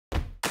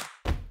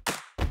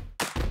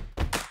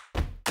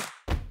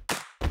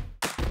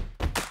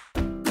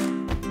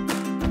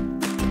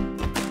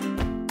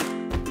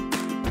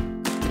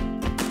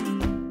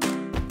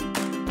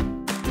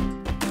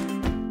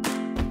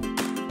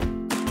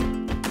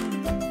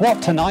What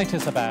tonight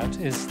is about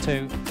is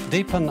to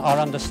deepen our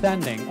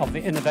understanding of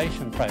the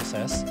innovation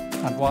process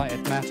and why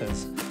it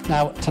matters.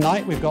 Now,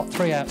 tonight we've got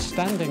 3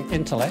 outstanding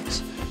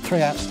intellects,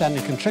 3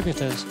 outstanding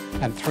contributors,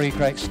 and 3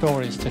 great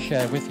stories to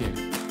share with you.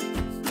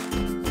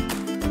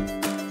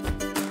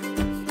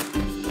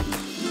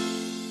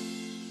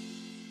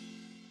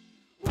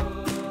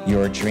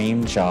 Your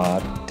dream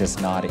job does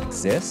not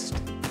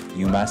exist.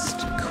 You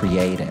must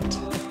create it.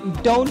 We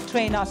don't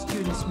train our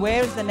students.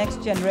 Where is the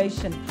next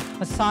generation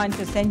of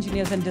scientists,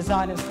 engineers, and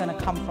designers going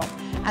to come from?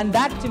 And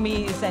that, to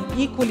me, is an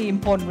equally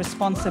important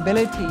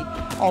responsibility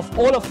of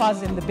all of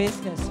us in the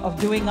business of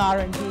doing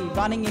R&D,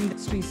 running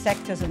industry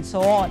sectors, and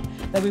so on,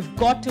 that we've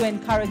got to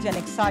encourage and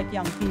excite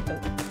young people.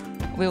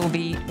 We will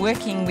be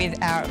working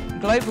with our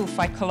global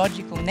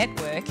phycological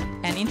network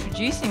and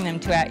introducing them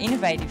to our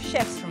innovative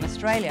chefs from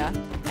Australia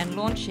and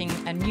launching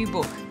a new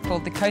book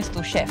called The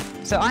Coastal Chef.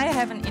 So I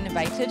haven't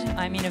innovated,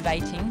 I'm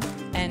innovating,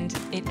 and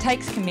it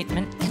takes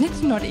commitment and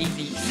it's not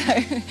easy,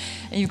 so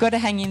you've got to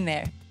hang in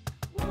there.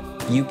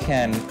 You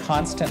can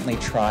constantly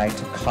try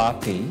to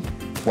copy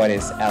what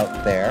is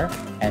out there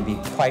and be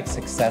quite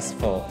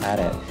successful at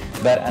it.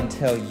 But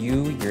until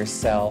you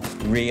yourself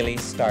really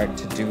start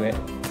to do it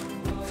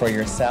for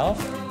yourself,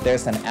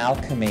 there's an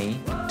alchemy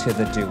to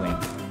the doing.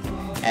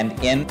 And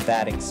in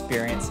that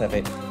experience of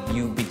it,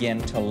 you begin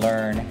to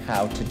learn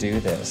how to do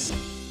this.